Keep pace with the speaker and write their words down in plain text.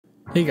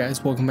Hey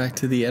guys, welcome back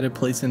to the Edit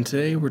Place, and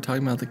today we're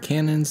talking about the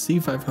Canon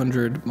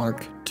C500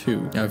 Mark II.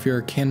 Now if you're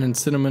a Canon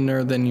cinema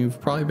nerd, then you've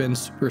probably been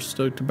super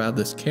stoked about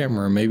this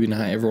camera. Maybe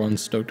not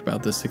everyone's stoked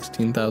about the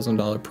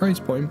 $16,000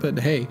 price point, but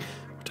hey,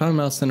 we're talking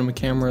about cinema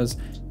cameras.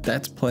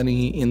 That's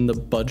plenty in the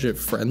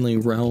budget-friendly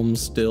realm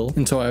still.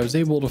 And so I was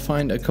able to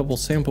find a couple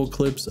sample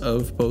clips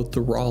of both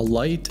the raw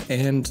light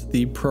and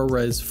the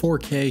ProRes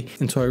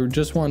 4K. And so I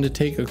just wanted to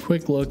take a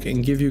quick look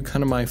and give you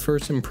kind of my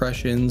first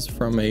impressions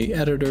from a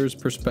editor's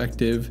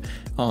perspective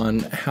on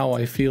how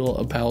I feel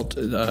about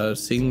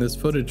seeing this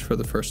footage for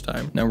the first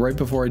time. Now, right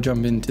before I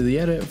jump into the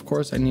edit, of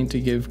course, I need to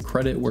give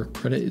credit where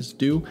credit is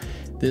due.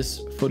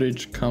 This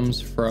footage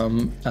comes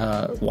from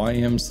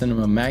YM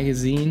Cinema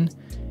Magazine.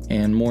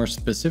 And more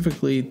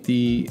specifically,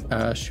 the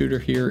shooter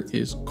here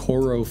is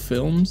Coro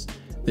Films.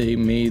 They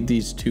made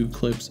these two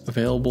clips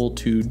available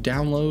to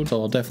download. So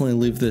I'll definitely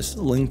leave this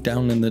link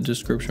down in the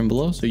description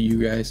below so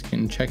you guys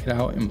can check it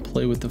out and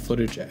play with the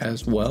footage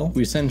as well.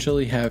 We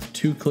essentially have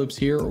two clips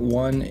here.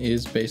 One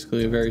is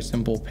basically a very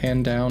simple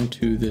pan down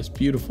to this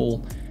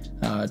beautiful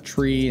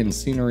tree and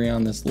scenery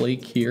on this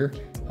lake here.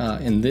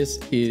 And this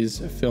is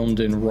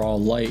filmed in raw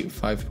light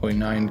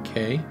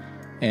 5.9K.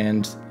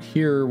 And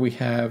here we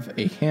have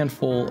a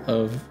handful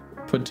of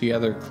put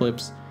together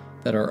clips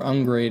that are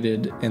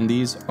ungraded, and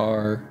these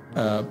are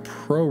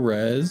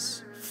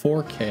ProRes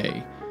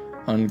 4K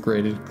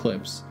ungraded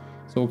clips.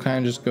 So we'll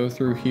kind of just go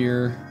through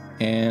here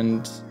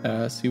and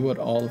see what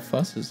all the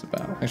fuss is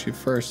about. Actually,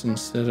 first,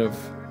 instead of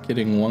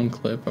getting one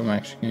clip, I'm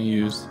actually going to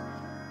use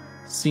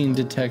scene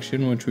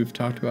detection, which we've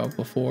talked about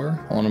before.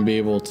 I want to be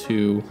able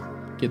to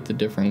get the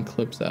different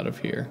clips out of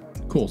here.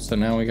 Cool, so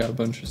now we got a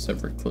bunch of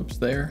separate clips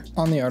there.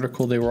 On the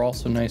article, they were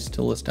also nice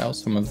to list out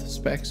some of the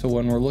specs. So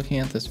when we're looking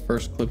at this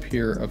first clip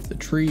here of the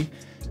tree,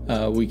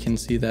 we can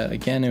see that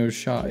again, it was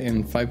shot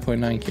in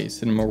 5.9K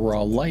cinema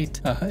raw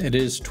light. It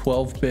is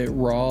 12-bit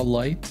raw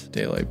light,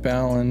 daylight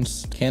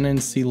balance, Canon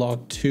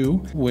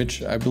C500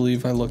 which I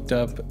believe I looked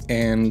up,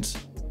 and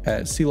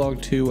at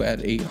C500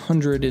 at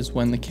 800 is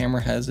when the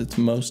camera has its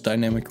most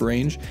dynamic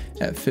range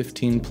at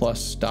 15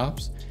 plus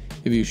stops.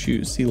 If you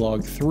shoot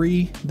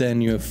C500,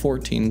 then you have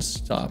 14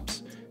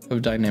 stops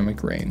of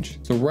dynamic range.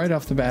 So right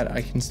off the bat,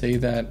 I can say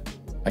that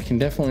I can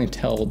definitely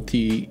tell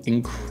the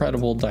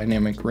incredible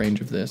dynamic range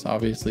of this.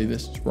 Obviously,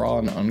 this is raw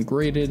and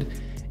ungraded,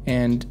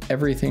 and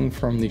everything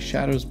from the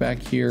shadows back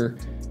here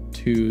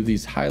to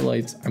these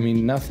highlights, I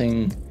mean,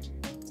 nothing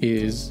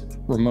is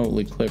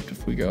remotely clipped.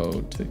 If we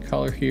go to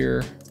color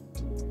here,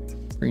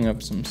 bring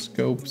up some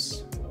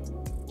scopes,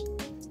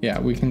 yeah,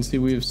 we can see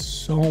we have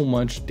so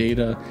much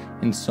data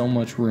and so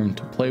much room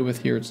to play with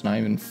here. It's not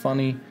even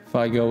funny. If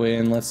I go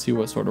in, let's see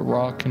what sort of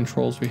raw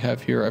controls we have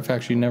here. I've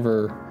actually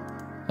never,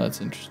 that's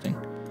interesting.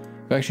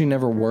 I've actually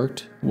never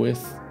worked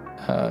with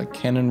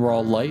Canon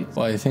raw light.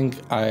 Well, I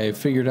think I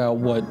figured out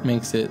what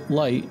makes it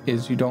light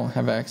is you don't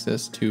have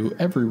access to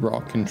every raw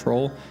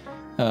control.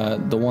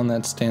 The one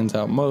that stands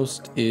out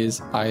most is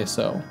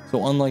ISO.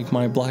 So unlike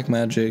my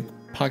Blackmagic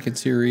Pocket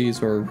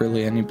series or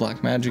really any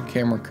Blackmagic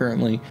camera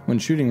currently, when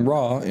shooting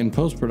raw in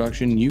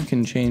post-production, you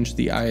can change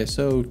the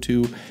ISO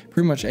to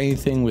pretty much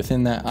anything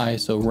within that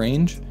ISO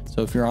range.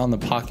 So if you're on the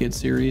Pocket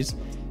series,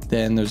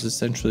 then there's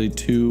essentially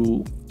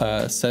two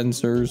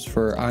sensors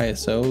for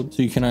ISO.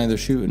 So you can either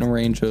shoot in a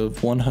range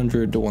of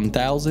 100 to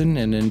 1000,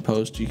 and in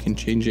post you can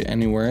change it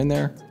anywhere in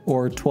there,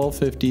 or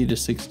 1250 to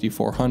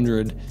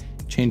 6400,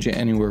 change it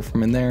anywhere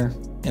from in there.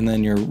 And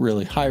then your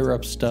really higher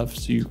up stuff,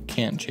 so you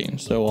can't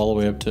change. So all the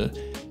way up to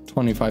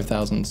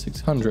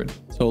 25,600.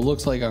 So it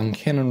looks like on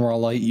Canon raw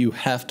light, you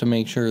have to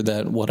make sure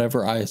that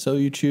whatever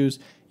ISO you choose,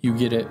 you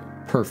get it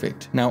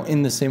perfect. Now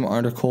in the same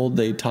article,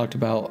 they talked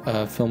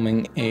about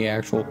filming a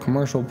actual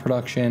commercial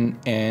production,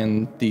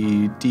 and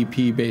the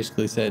DP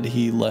basically said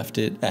he left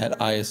it at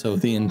ISO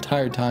the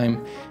entire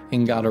time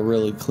and got a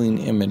really clean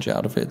image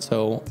out of it.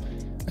 So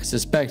I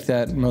suspect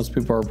that most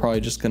people are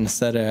probably just going to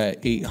set it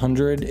at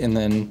 800, and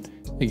then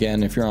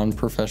again, if you're on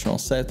professional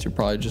sets, you're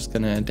probably just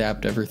going to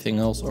adapt everything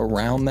else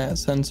around that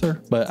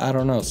sensor. But I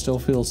don't know, still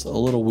feels a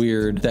little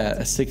weird that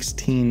a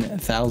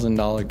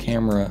 $16,000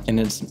 camera and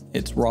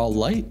it's raw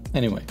light.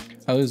 Anyway,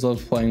 I always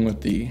love playing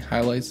with the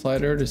highlight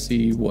slider to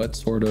see what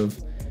sort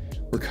of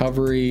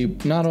recovery,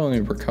 not only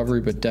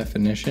recovery, but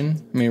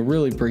definition. I mean, it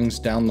really brings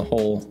down the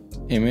whole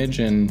image,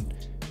 and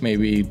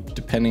maybe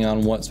depending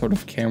on what sort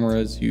of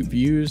cameras you've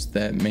used,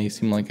 that may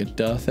seem like a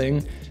duh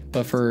thing.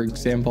 But for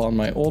example, on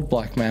my old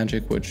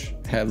Blackmagic, which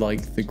had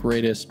like the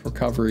greatest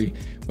recovery,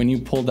 when you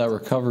pulled that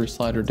recovery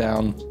slider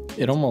down,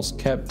 it almost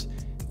kept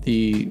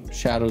the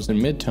shadows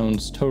and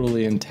midtones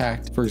totally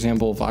intact. For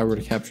example, if I were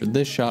to capture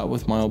this shot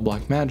with my old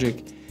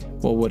Blackmagic,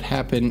 what would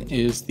happen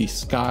is the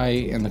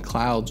sky and the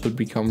clouds would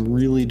become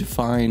really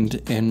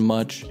defined and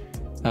much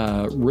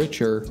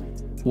richer,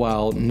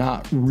 while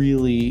not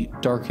really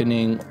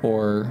darkening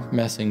or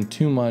messing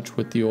too much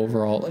with the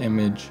overall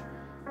image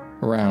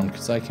around,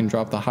 because I can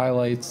drop the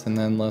highlights, and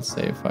then let's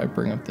say if I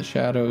bring up the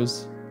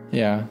shadows,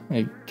 yeah,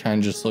 it kind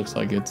of just looks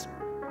like it's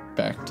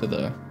back to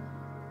the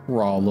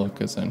raw look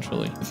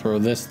essentially. Throw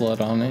this LUT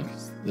on it,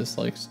 'cause this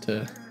likes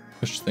to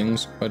push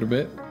things quite a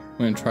bit. I'm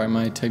gonna try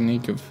my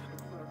technique of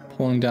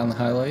pulling down the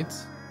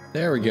highlights.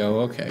 There we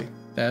go. Okay,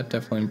 that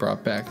definitely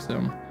brought back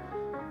some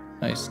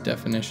nice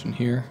definition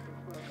here.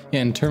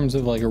 Yeah, in terms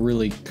of like a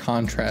really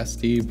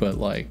contrasty but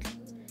like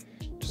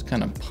just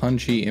kind of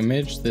punchy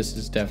image, this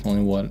is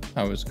definitely what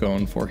I was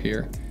going for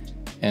here.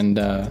 And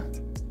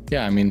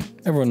yeah, I mean,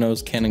 everyone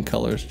knows Canon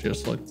colors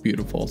just look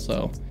beautiful. So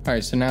all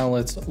right, so now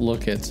let's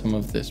look at some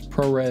of this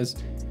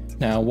ProRes.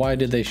 Now, why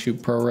did they shoot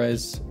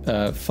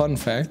ProRes? Fun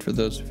fact for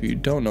those of you who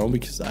don't know,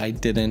 because I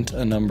didn't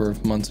a number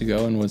of months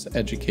ago and was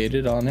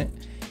educated on it,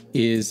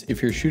 is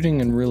if you're shooting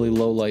in really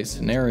low light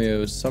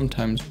scenarios,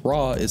 sometimes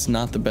RAW is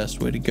not the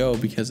best way to go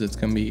because it's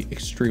going to be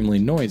extremely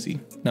noisy.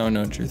 Now I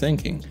know what you're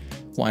thinking.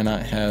 Why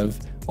not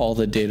have all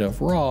the data of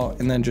RAW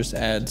and then just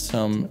add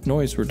some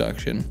noise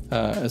reduction?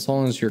 As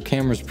long as your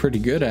camera's pretty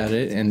good at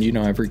it, and you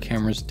know every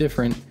camera's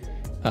different,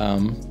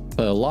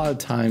 but a lot of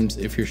times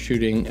if you're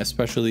shooting,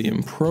 especially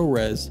in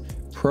ProRes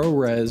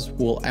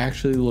will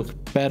actually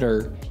look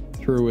better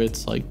through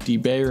its like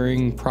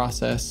debayering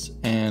process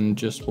and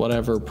just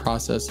whatever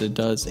process it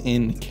does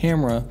in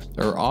camera,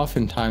 or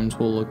oftentimes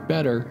will look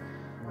better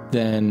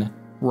than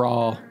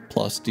RAW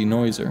plus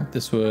denoiser.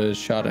 This was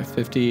shot at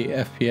 50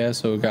 FPS,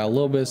 so it got a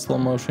little bit of slow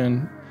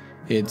motion.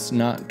 It's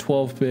not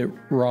 12-bit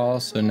RAW,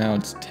 so now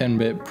it's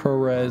 10-bit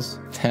ProRes.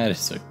 That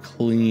is a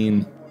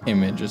clean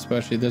image,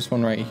 especially this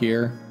one right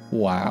here.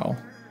 Wow.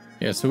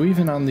 Yeah, so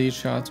even on these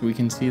shots, we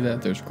can see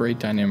that there's great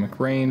dynamic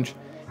range,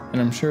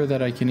 and I'm sure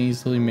that I can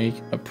easily make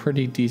a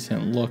pretty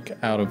decent look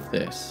out of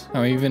this.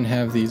 Now I even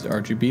have these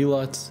RGB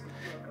LUTs,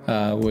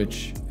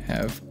 which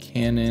have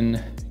Canon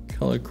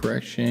color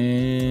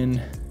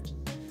correction.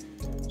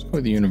 Let's go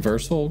with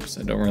universal, because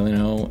I don't really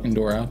know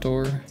indoor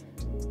outdoor.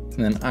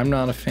 And then I'm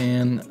not a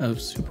fan of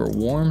super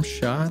warm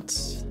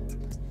shots.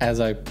 As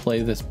I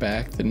play this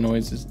back, the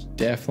noise is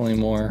definitely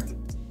more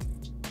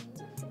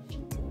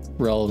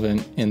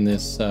relevant in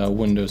this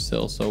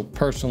windowsill. So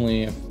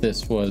personally, if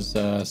this was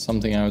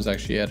something I was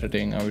actually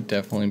editing, I would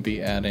definitely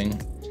be adding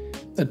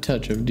a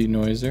touch of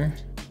denoiser.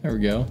 There we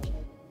go.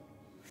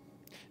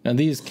 Now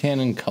these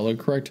Canon color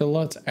corrector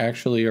LUTs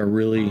actually are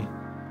really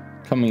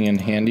coming in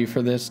handy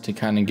for this to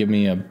kind of give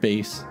me a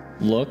base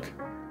look.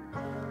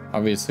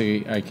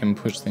 Obviously I can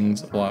push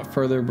things a lot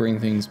further, bring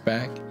things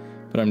back,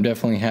 but I'm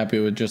definitely happy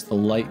with just the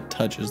light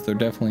touches. They're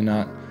definitely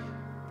not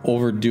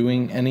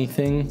overdoing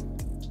anything,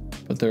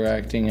 but they're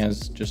acting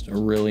as just a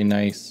really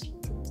nice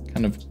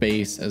kind of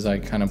base as I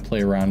kind of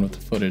play around with the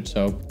footage.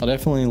 So I'll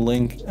definitely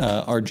link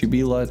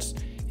RGB LUTs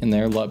and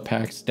their LUT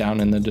packs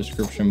down in the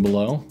description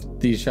below.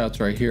 These shots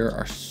right here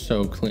are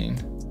so clean.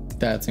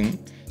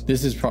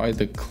 This is probably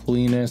the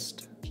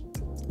cleanest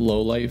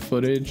low light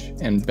footage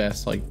and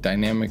best like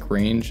dynamic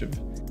range of,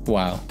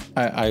 wow.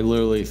 I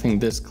literally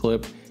think this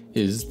clip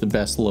is the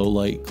best low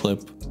light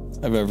clip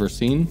I've ever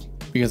seen,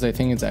 because I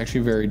think it's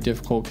actually very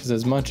difficult, because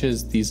as much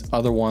as these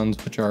other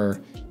ones, which are,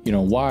 you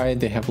know, wide,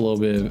 they have a little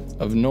bit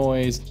of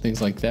noise,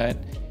 things like that.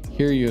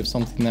 Here you have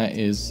something that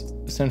is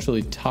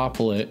essentially top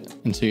lit,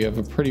 and so you have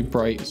a pretty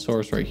bright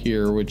source right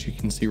here, which you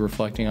can see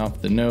reflecting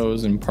off the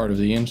nose and part of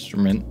the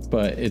instrument,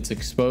 but it's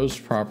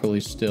exposed properly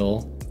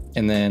still.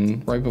 And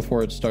then right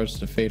before it starts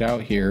to fade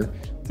out here,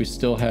 we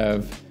still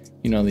have,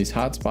 you know, these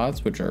hot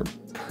spots, which are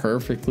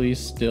perfectly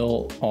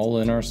still all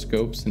in our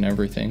scopes and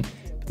everything.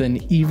 But then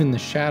even the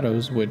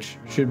shadows, which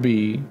should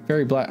be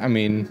very black, I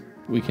mean,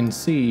 we can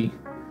see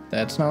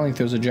that it's not like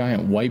there's a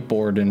giant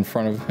whiteboard in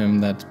front of him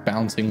that's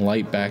bouncing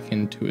light back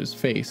into his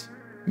face.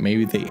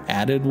 Maybe they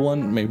added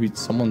one, maybe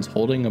someone's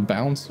holding a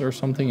bounce or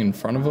something in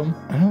front of him.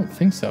 I don't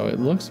think so. It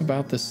looks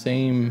about the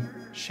same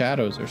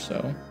shadows or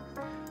so.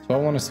 So I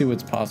want to see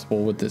what's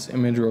possible with this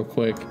image real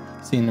quick.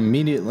 Seeing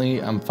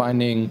immediately, I'm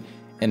finding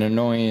an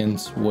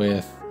annoyance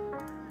with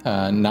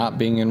not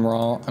being in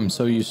RAW. I'm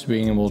so used to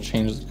being able to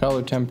change the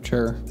color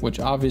temperature, which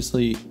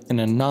obviously in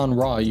a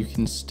non-RAW you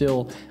can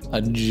still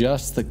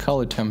adjust the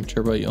color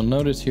temperature, but you'll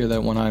notice here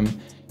that when I'm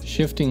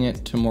shifting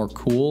it to more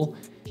cool,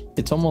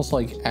 it's almost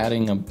like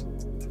adding a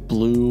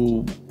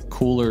blue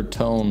cooler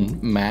tone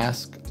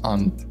mask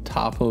on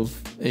top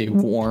of a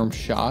warm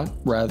shot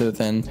rather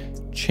than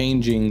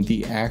changing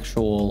the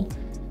actual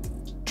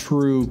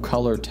true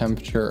color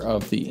temperature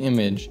of the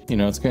image. You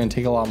know, it's going to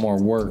take a lot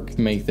more work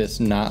to make this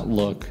not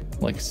look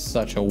like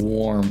such a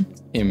warm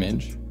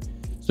image.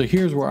 So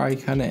here's where I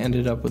kind of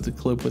ended up with the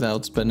clip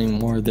without spending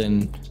more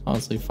than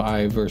honestly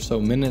 5 or so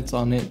minutes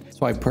on it.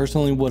 So I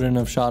personally wouldn't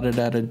have shot it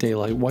at a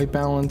daylight white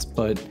balance,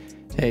 but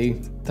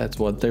hey, that's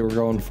what they were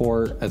going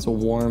for. As a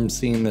warm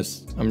scene,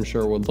 this I'm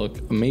sure would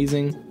look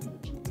amazing.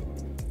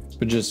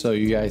 But just so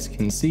you guys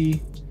can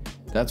see,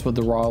 that's what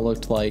the RAW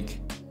looked like.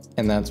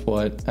 And that's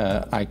what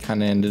I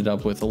kind of ended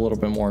up with, a little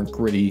bit more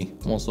gritty,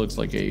 almost looks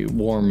like a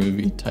war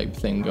movie type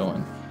thing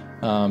going.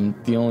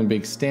 The only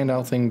big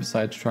standout thing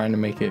besides trying to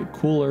make it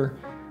cooler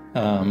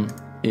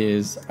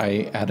is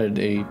I added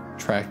a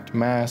tracked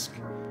mask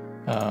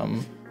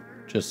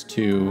just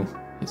to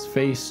his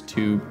face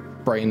to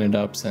brighten it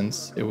up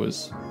since it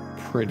was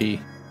pretty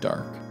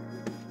dark.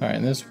 All right,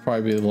 and this will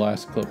probably be the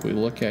last clip we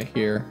look at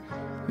here.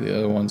 The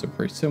other ones are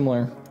pretty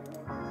similar.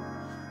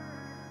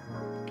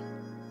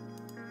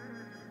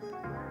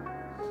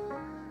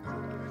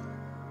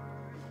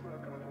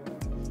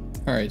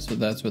 All right, so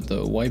that's with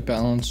the white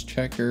balance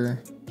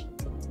checker.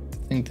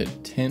 I think the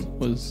tint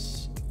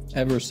was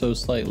ever so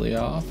slightly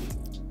off.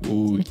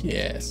 Ooh,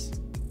 yes.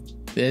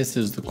 This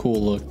is the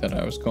cool look that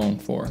I was going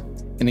for.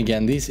 And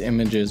again, these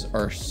images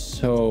are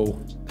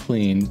so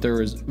clean.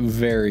 There is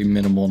very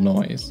minimal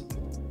noise.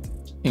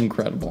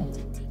 Incredible.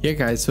 Yeah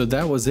guys, so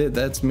that was it.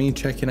 That's me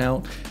checking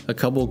out a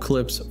couple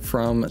clips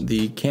from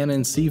the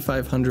Canon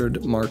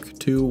C500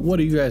 Mark II. What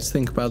do you guys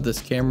think about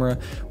this camera?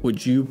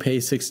 Would you pay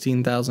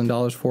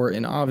 $16,000 for it?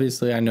 And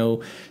obviously I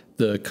know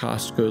the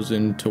cost goes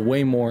into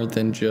way more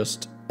than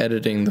just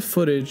editing the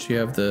footage. You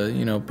have the,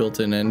 you know,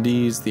 built-in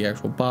NDs, the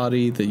actual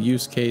body, the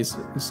use case,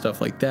 stuff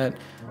like that.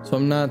 So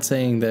I'm not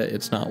saying that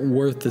it's not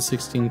worth the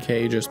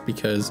 16K just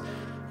because,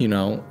 you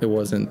know, it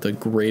wasn't the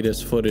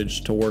greatest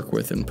footage to work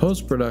with in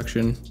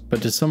post-production.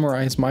 But to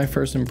summarize my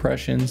first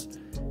impressions,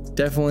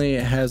 definitely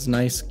it has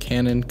nice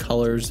Canon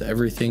colors.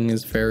 Everything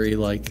is very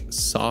like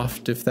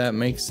soft, if that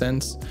makes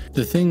sense.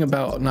 The thing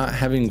about not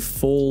having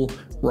full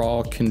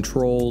raw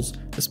controls,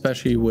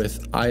 especially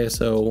with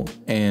ISO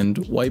and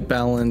white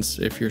balance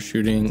if you're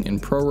shooting in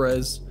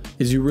ProRes,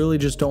 is you really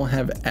just don't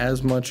have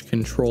as much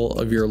control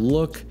of your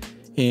look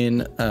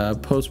in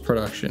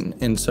post-production.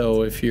 And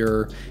so if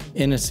you're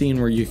in a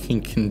scene where you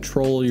can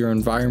control your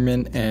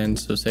environment, and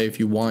so say if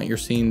you want your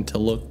scene to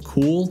look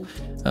cool,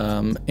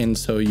 and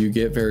so you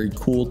get very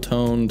cool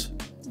toned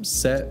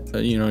set,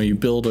 you know, you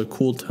build a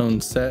cool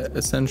tone set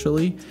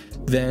essentially,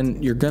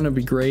 then you're gonna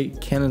be great.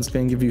 Canon's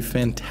gonna give you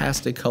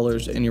fantastic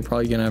colors and you're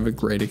probably gonna have a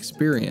great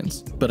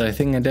experience. But I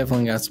think I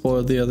definitely got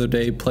spoiled the other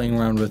day playing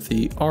around with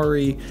the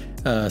RE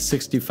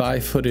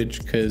 65 footage,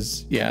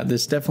 because yeah,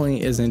 this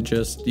definitely isn't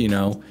just, you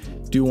know,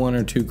 do one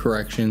or two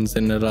corrections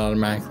and it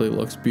automatically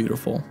looks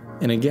beautiful.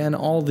 And again,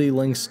 all the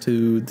links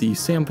to the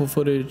sample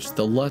footage,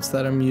 the LUTs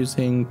that I'm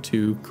using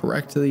to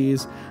correct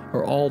these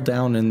are all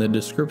down in the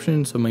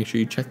description, so make sure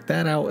you check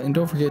that out. And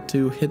don't forget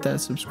to hit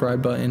that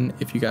subscribe button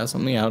if you got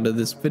something out of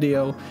this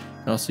video,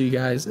 and I'll see you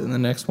guys in the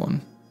next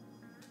one.